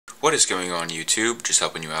What is going on, YouTube? Just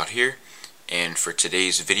helping you out here. And for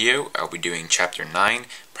today's video, I'll be doing Chapter 9,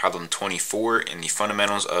 Problem 24 in the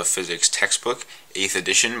Fundamentals of Physics textbook, 8th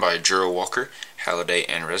edition by Jura Walker, Halliday,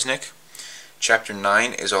 and Resnick. Chapter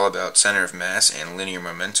 9 is all about center of mass and linear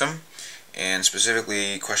momentum, and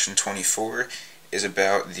specifically question 24 is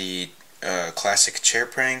about the classic chair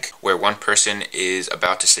prank, where one person is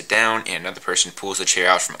about to sit down and another person pulls the chair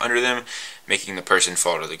out from under them, making the person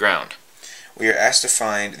fall to the ground. We are asked to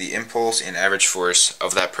find the impulse and average force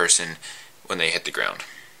of that person when they hit the ground.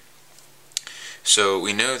 So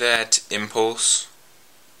we know that impulse,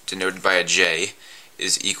 denoted by a J,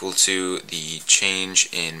 is equal to the change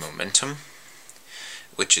in momentum,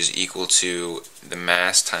 which is equal to the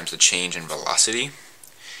mass times the change in velocity.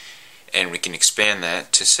 And we can expand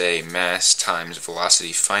that to say mass times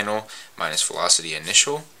velocity final minus velocity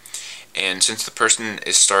initial. And since the person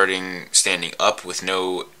is standing up with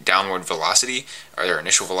no downward velocity, their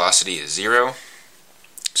initial velocity is 0.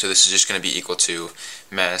 So this is just going to be equal to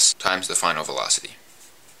mass times the final velocity.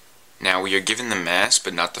 Now we are given the mass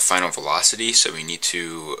but not the final velocity, so we need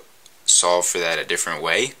to solve for that a different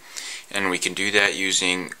way. And we can do that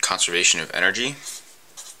using conservation of energy.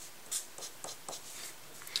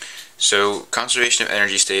 So conservation of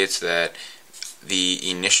energy states that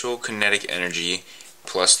the initial kinetic energy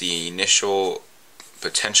plus the initial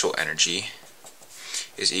potential energy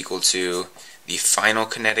is equal to the final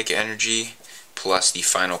kinetic energy plus the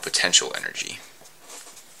final potential energy.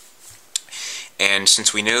 And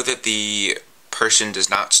since we know that the person does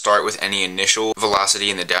not start with any initial velocity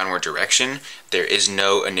in the downward direction, there is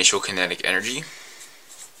no initial kinetic energy.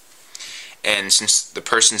 And since the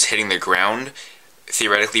person's hitting the ground,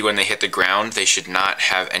 theoretically when they hit the ground they should not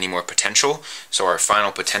have any more potential, so our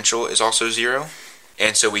final potential is also 0.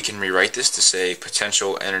 And so we can rewrite this to say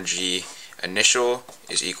potential energy initial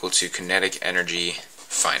is equal to kinetic energy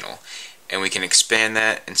final. And we can expand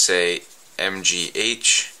that and say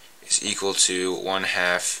mgh is equal to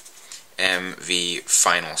 1/2 mv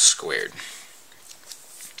final squared.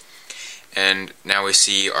 And now we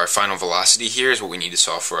see our final velocity here is what we need to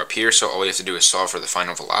solve for up here, so all we have to do is solve for the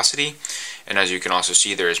final velocity. And as you can also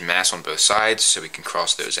see, there is mass on both sides, so we can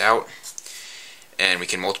cross those out. And we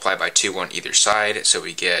can multiply by 2 on either side, so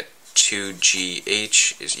we get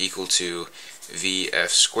 2gh is equal to vf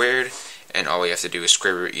squared, and all we have to do is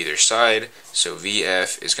square root either side, so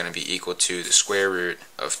vf is going to be equal to the square root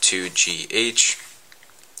of 2gh,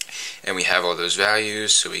 and we have all those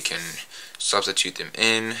values, so we can substitute them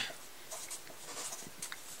in.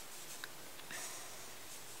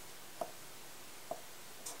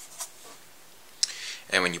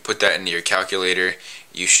 And when you put that into your calculator,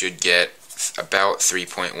 you should get about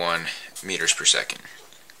 3.1 meters per second.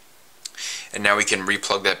 And now we can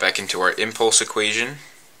replug that back into our impulse equation.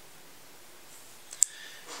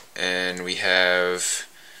 And we have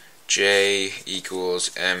J equals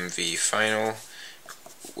mv final,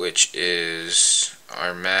 which is,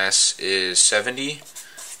 our mass is 70,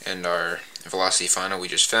 and our velocity final we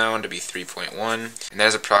just found to be 3.1. And that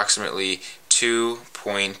is approximately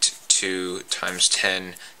 2.2 times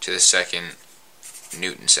 10 to the second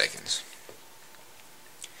Newton seconds.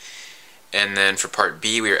 And then for part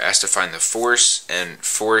B, we are asked to find the force, and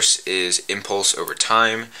force is impulse over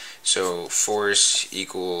time. So force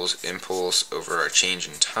equals impulse over our change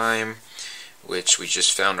in time, which we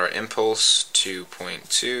just found our impulse,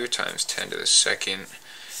 2.2 times 10 to the second,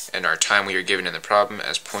 and our time we are given in the problem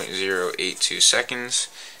as 0.082 seconds.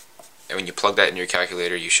 And when you plug that in your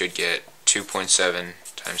calculator, you should get 2.7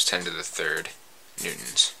 times 10 to the third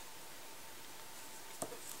newtons.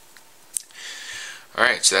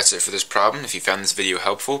 Alright, so that's it for this problem. If you found this video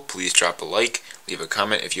helpful, please drop a like, leave a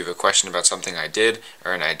comment if you have a question about something I did,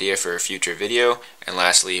 or an idea for a future video, and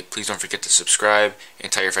lastly, please don't forget to subscribe and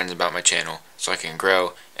tell your friends about my channel so I can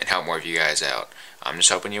grow and help more of you guys out. I'm just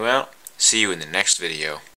helping you out. See you in the next video.